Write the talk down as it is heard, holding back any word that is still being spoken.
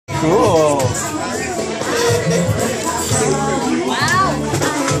Cool. Wow.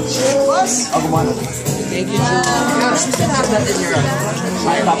 Oh, kumano. Thank you, June. You should have that in your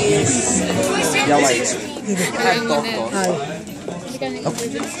laptop, maybe. Yeah, why?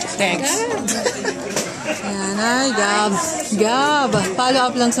 Thanks. Yan, ay, Gab. Gab, follow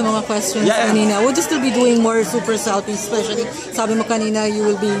up lang sa mga questions kanina. Would you still be doing more super selfies, especially sabi mo kanina you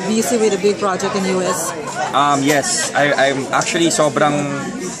will be busy with a big project in US? Yes, I'm actually sobrang,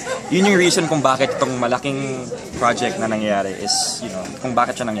 yun yung reason kung bakit itong malaking project na nangyari is, kung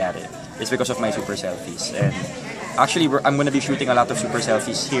bakit siya nangyari. It's because of my super selfies. And actually, I'm gonna be shooting a lot of super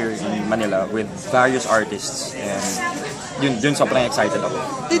selfies here in Manila with various artists. And yun sobrang excited ako.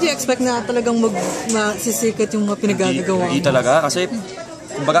 Did you expect na talagang masisikat yung mga pinagagawa? Hindi talaga, kasi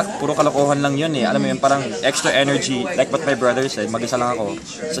kumbaga, puro kalokohan lang yun eh. Alam mo yun, parang extra energy. Like what my brother said, mag-isa lang ako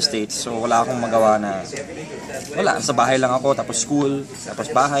sa States. So wala akong magawa na, sa bahay lang ako, tapos school, tapos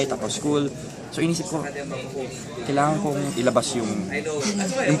bahay, tapos school. So inisip ko, kailangan kong ilabas yung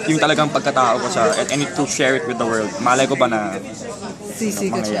talagang pagkatao ko sa, and I need to share it with the world. Malay ko ba na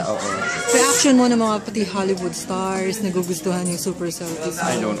sisikat siya? Reaction mo ng mga pati Hollywood stars, nagugustuhan yung super selfies?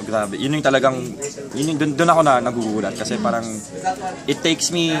 I don't know, grabe. Yun yung talagang, doon ako na nagugulat kasi parang it takes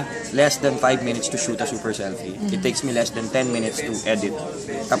me less than 5 minutes to shoot a super selfie. It takes me less than 10 minutes to edit.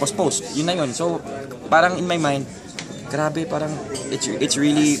 Tapos post, yun na yun. So parang in my mind, grabe, parang it's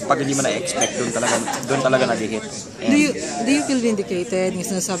really, pag hindi mo na-expect, doon talaga nag-hit. Do you feel vindicated? Yung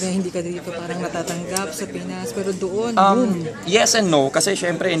sinasabi na hindi ka dito parang natatanggap sa Pinas, pero doon, boom. Yes and no, kasi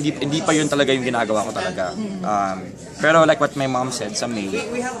syempre hindi pa yun talaga yung ginagawa ko talaga. Pero like what my mom said sa May,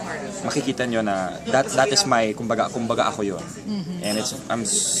 makikita nyo na that is my, kumbaga ako yun. And I'm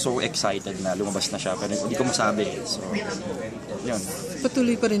so excited na lumabas na siya, pero hindi ko masabi. So, yun.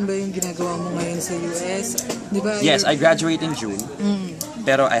 Patuloy pa rin ba yung ginagawa mo ngayon sa US? Di ba? Yes, I graduate in June,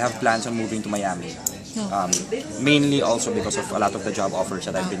 pero I have plans on moving to Miami. Mainly also because of a lot of the job offers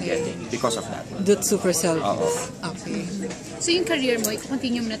that I've been getting because of that. That's super selfish. Okay. So yung career mo,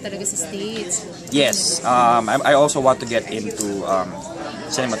 i-continue mo na talaga sa States? Yes. I also want to get into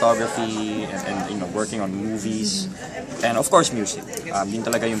cinematography and working on movies. And of course, music. Yun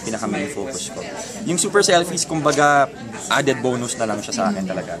talaga yung pinaka-main focus ko. Yung super selfies, kumbaga, added bonus na lang siya sa akin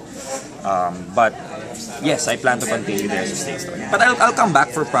talaga. But yes, I plan to continue there sa States. But I'll come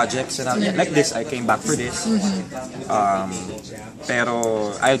back for projects. And like this, I came back for this. Pero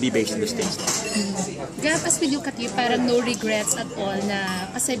I'll be based in the States. Gab, as we look at you, parang no regrets at all na,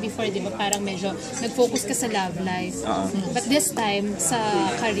 kasi before, di ba, parang medyo nag-focus ka sa love life. But this time, sa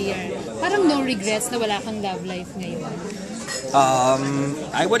career, parang no regrets na wala kang love life ngayon.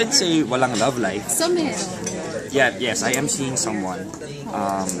 I wouldn't say walang love life. So meron. Yeah, yes, I am seeing someone.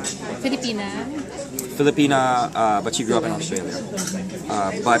 Filipina, but she grew up in Australia.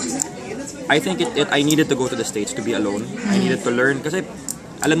 But I think I needed to go to the States to be alone. I needed to learn, kasi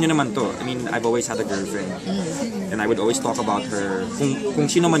alam niyo naman to. I mean, I've always had a girlfriend. And I would always talk about her, kung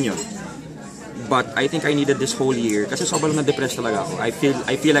sino man yun. But I think I needed this whole year, kasi sobrang na-depressed talaga ako.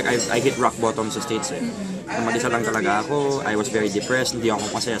 I feel like I hit rock bottom sa States eh. Mag-isa lang talaga ako. I was very depressed. Hindi ako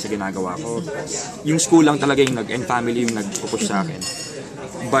masaya sa ginagawa ko. Yung school lang talaga and family yung nag-push sa akin.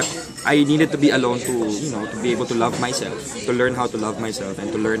 But I needed to be alone to, to be able to love myself, to learn how to love myself,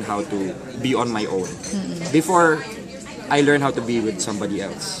 and to learn how to be on my own. Before I learn how to be with somebody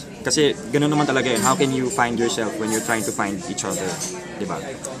else. Kasi ganun naman talaga yun. How can you find yourself when you're trying to find each other? Diba?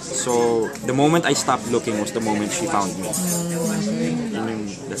 So, the moment I stopped looking was the moment she found me.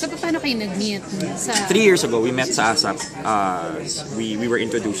 So, paano kayo nag-meet? 3 years ago, we met sa ASAP. We were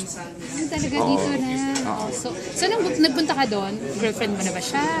introduced. Talaga dito na. So nung nagpunta ka doon, girlfriend mo na ba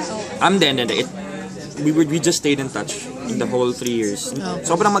siya? Hindi. We just stayed in touch in the whole 3 years.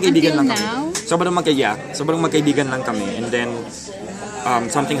 Sobrang magkaibigan lang kami. Sobrang magkaibigan lang kami. And then,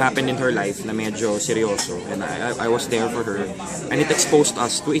 something happened in her life na medyo seryoso. And I was there for her. And it exposed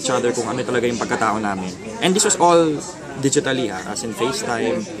us to each other kung ano talaga yung pagkatao namin. And this was all digitally, as in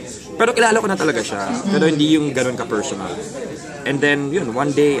FaceTime. Pero kilala ko na talaga siya. Pero hindi yung ganun ka-personal. And then,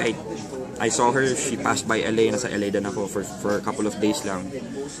 one day, I saw her, she passed by LA, nasa LA din ako for a couple of days lang.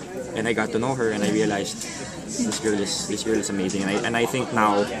 And I got to know her and I realized this girl is amazing. And I think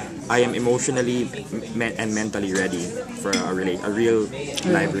now I am emotionally and mentally ready for a real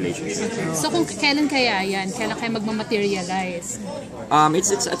live relationship. So kung kailan kaya yan? Kailan kaya magmamaterialize?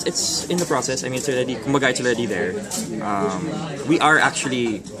 It's in the process. I mean, it's already there. We are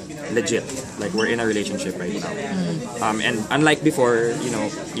actually legit. Like we're in a relationship right now. And unlike before,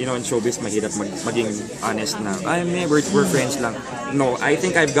 in showbiz mahirap maging honest na, we're friends lang. No, I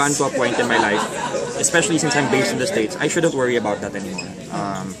think I've gone to a point in my life, especially since I'm based in the States, I shouldn't worry about that anymore.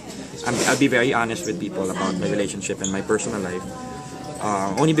 I'll be very honest with people about my relationship and my personal life.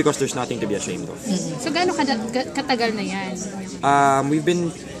 Only because there's nothing to be ashamed of. So gaano katagal na yan? We've been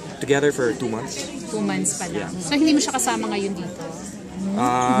together for 2 months. 2 months pa lang. Yeah. So hindi mo siya kasama ngayon dito?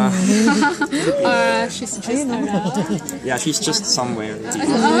 She's just around. Yeah, she's just somewhere.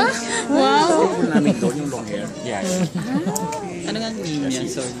 Wow! Yung long hair. Yeah. Ano nga name niya?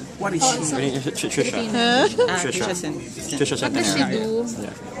 Sorry. What is she? Trisha. Trisha What does she Centenario. do?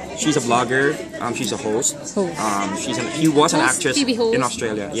 Yeah. She's a blogger. She's a host. She was an actress TV host? in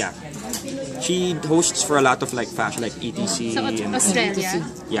Australia. Yeah. She hosts for a lot of like fashion, like ETC. Sa Australia?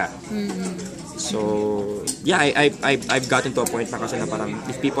 Yeah. So yeah, I've gotten to a point na kasi na parang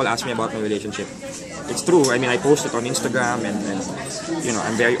if people ask me about my relationship, it's true. I mean, I post it on Instagram and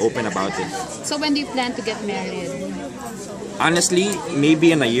I'm very open about it. So when do you plan to get married? Honestly,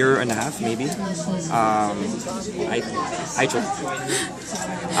 maybe in a year and a half, maybe.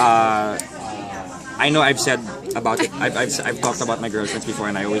 I know I've said about it. I've talked about my girlfriends before,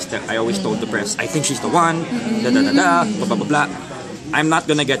 and I always told the press, I think she's the one. Blah blah blah blah. I'm not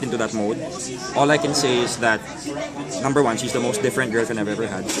gonna get into that mode. All I can say is that number one, she's the most different girlfriend I've ever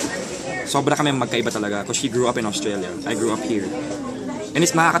had. Sobra kami magkaiba talaga because she grew up in Australia. I grew up here. And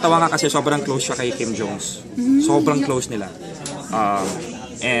it's nakakatawa nga kasi sobrang close siya kay Kim Jones. Sobrang close nila.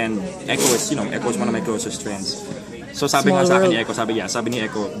 And Echo is one of my closest friends. So sabi nga sa akin ni Echo, sabi ni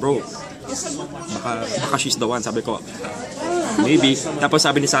Echo, bro, baka she's the one. Sabi ko, maybe. Tapos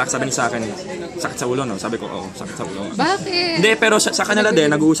sabi ni sa akin, sakit sa ulo, no? Sabi ko, sakit sa ulo. Bakit? Hindi, pero sa kanila din,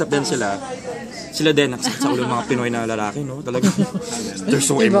 nag-uusap din sila. Sila din, nagsakit sa ulo ng mga Pinoy na lalaki, no? Talaga, they're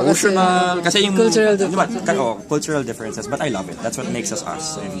so emotional. Kasi yung cultural differences. Cultural differences, but I love it. That's what makes us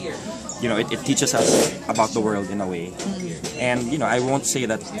us. And, it teaches us about the world in a way. And, I won't say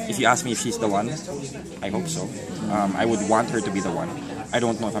that if you ask me if she's the one, I hope so. I would want her to be the one. I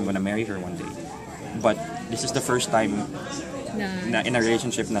don't know if I'm gonna marry her one day. But this is the first time na in a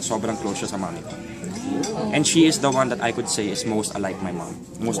relationship na sobrang close siya sa mami ko. And she is the one that I could say is most like my mom.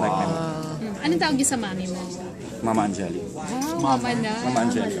 Most like my mom. Anong tawag niya sa mami mo? Mama Angeli. Mama na. Mama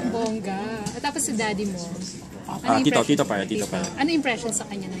Angeli. Bongga. At tapos si daddy mo? Tito pa. Ano impression sa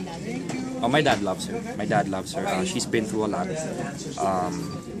kanya ng daddy? Oh, my dad loves her. She's been through a lot.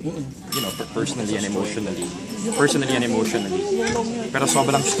 Personally and emotionally. Pero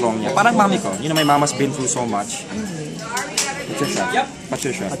sobrang strong niya. Parang mami ko. My mama's been through so much. Patricia. Yeah.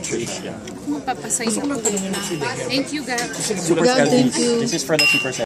 Papasay ako. Thank you, Gab. Super Gab, thank selfies. you. This is for the super selfies.